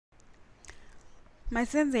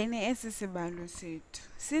Masenzeni esi sibalo sethu.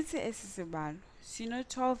 Sithi esi sibalo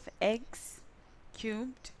sino-12x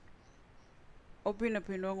cubed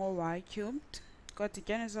ophindaphindwe ngo-y cubed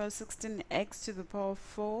kwadityaniswa u-16x to the power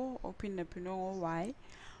of 4 ophindaphindwe ngo-y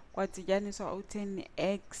kwadityaniswa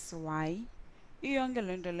u-10xy. Iyonke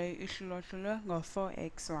le nto leyo ihlulwahlulwe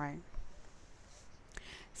ngo-4xy.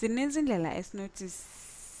 Zininzi iindlela esinothi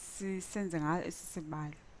sisenze ngayo esi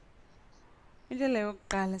sibalo. Indlela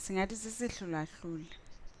yokuqala singathi sisihlulahlule.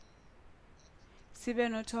 Sibe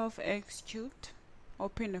no-12x cubed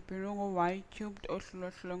ophindaphindwe ngo-y cubed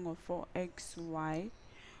ohlulwahlulwe ngo-4xy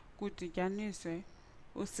kudityaniswe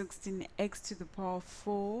u-16x to the power of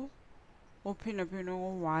 4 ophindaphindwe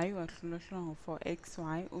ngo-y wahlulwahlulwa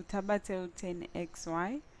ngo-4xy uthabathe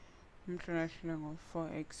u-10xy umhlulahlule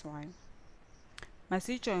ngo-4xy.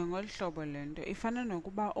 Masiyijonge ngolu hlobo le nto. Ifana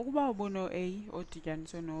nokuba ubuno-a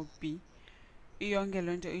odityaniswe no-b, iyonke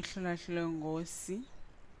loo nto ihlulahlule ngo-c,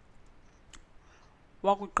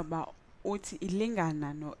 wakugqiba uthi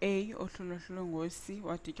ilingana no-a ohlulwahlulwe ngo-c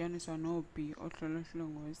wadityaniswa no-b ohlulwahlulwe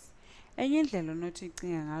ngo-c. Enye indlela onothi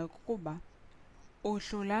icinge ngayo kukuba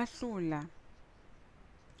uhlulahlula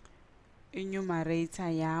i-numerator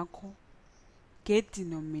yakho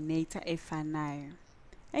ngedenominator efanayo.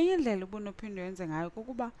 Enye indlela ubunophinde wenze ngayo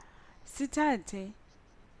kukuba sithathe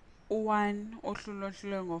u-1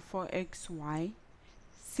 ohlulwahlulwe ngo-4xy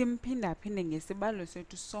simphindaphinde ngesibalo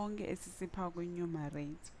sethu sonke esisipha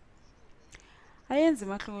kwi-numerator. Ayenzi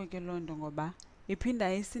mahluko ke loo nto ngoba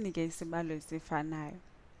iphinda isinike isibalo esifanayo.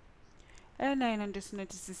 Eyona nto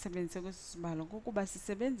sinothi sisebenzise kwesi sibalo kukuba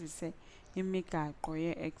sisebenzise imigaqo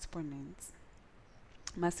yee-exponents.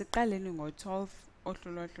 Masiqaleni ngo-12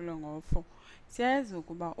 ohlulwahlulwe ngo-4. Siyayazi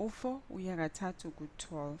ukuba u-4 uya kathathu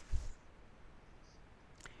ku-12.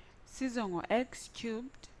 Size ngo-x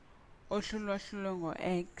cubed ohlulwahlulwe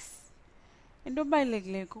ngo-x. Into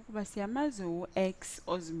ebalulekileyo kukuba siyamazi u-x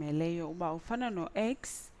ozimeleyo uba ufana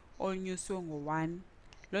no-x onyuswe ngo-1.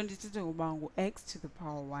 Loo nto ithetha ukuba ngu-x to the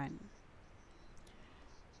power 1.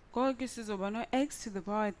 Ngoko ke sizoba no-x to the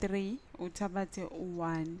power 3 uthabathe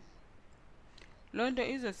u-1. Loo nto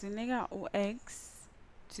izosinika u-x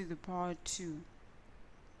to the power 2.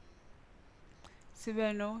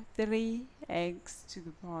 Sibe no-3x to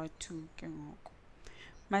the power 2 ke ngoko.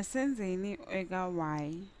 Masenzeni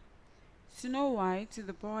eka-y. Sino-y to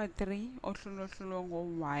the power 3 ohlulwahlulwe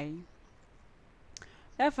ngo-y.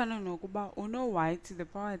 Uyafana nokuba uno-y to the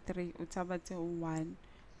power 3 uthabathe u-1.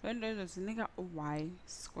 Loo nto izosinika u-y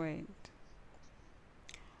squared.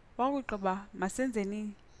 Wakugqiba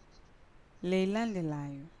masenzeni le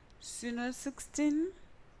ilandelayo. Sino-16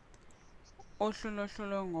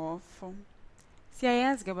 ohlulwahlulwe ngo-4.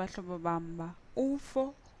 Siyayazi ke bahlobo bam uba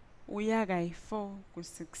u-4 uya kayi-4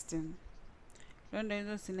 ku-16. Loo nto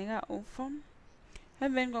izosinika u-4.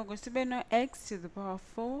 Emveni koko sibe no-x to the power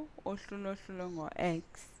 4 ohlulwahlulwe ngo-x.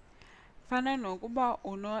 Fana nokuba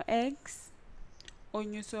uno-x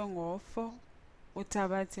onyuswe ngo-4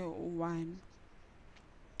 uthabathe u-1.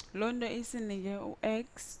 Loo nto isinike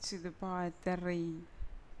u-x to the power 3.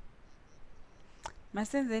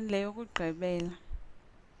 Masenzeni le yokugqibela.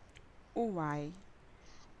 U-y.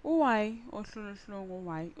 U-y ohlulwahlulwe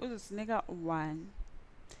ngo-y uzosinika u-1.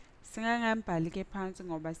 Singangambhali ke phantsi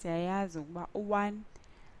ngoba siyayazi ukuba u-1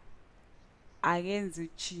 akenzi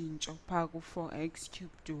tshintsho phaa ku-4x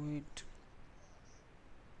cubed wethu.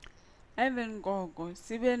 Emveni koko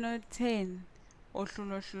sibe no-10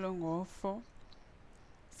 ohlulwahlulwe ngo-4.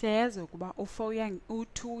 Siyayazi ukuba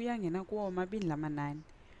u-2 uyangena kuwo omabini la manani.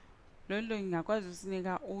 Loo nto ingakwazi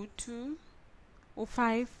usinika u-2,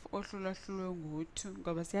 u-5 ohlulwahlulwe ngo-2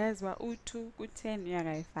 ngoba siyayazi uba u-2 ku-10 uya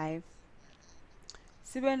kayi-5.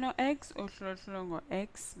 Sibe no-x ohlulwahlulwe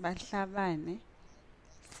ngo-x bahlabane.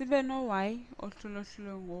 Sibe no-y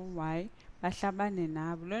ohlulwahlulwe ngo-y bahlabane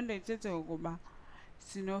nabo. Loo nto ithetha ukuba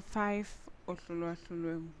sino-5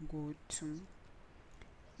 ohlulwahlulwe ngo-2.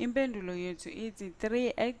 Impendulo yethu ithi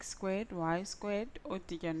 3x squared y squared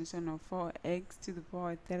odityaniswe no-4x to the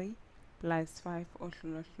power 3 plus 5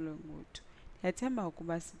 ohlulwahlulwe ngo-2. Ndiyathemba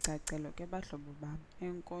ukuba sicacelo ke bahlobo bam.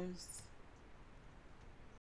 Enkosi.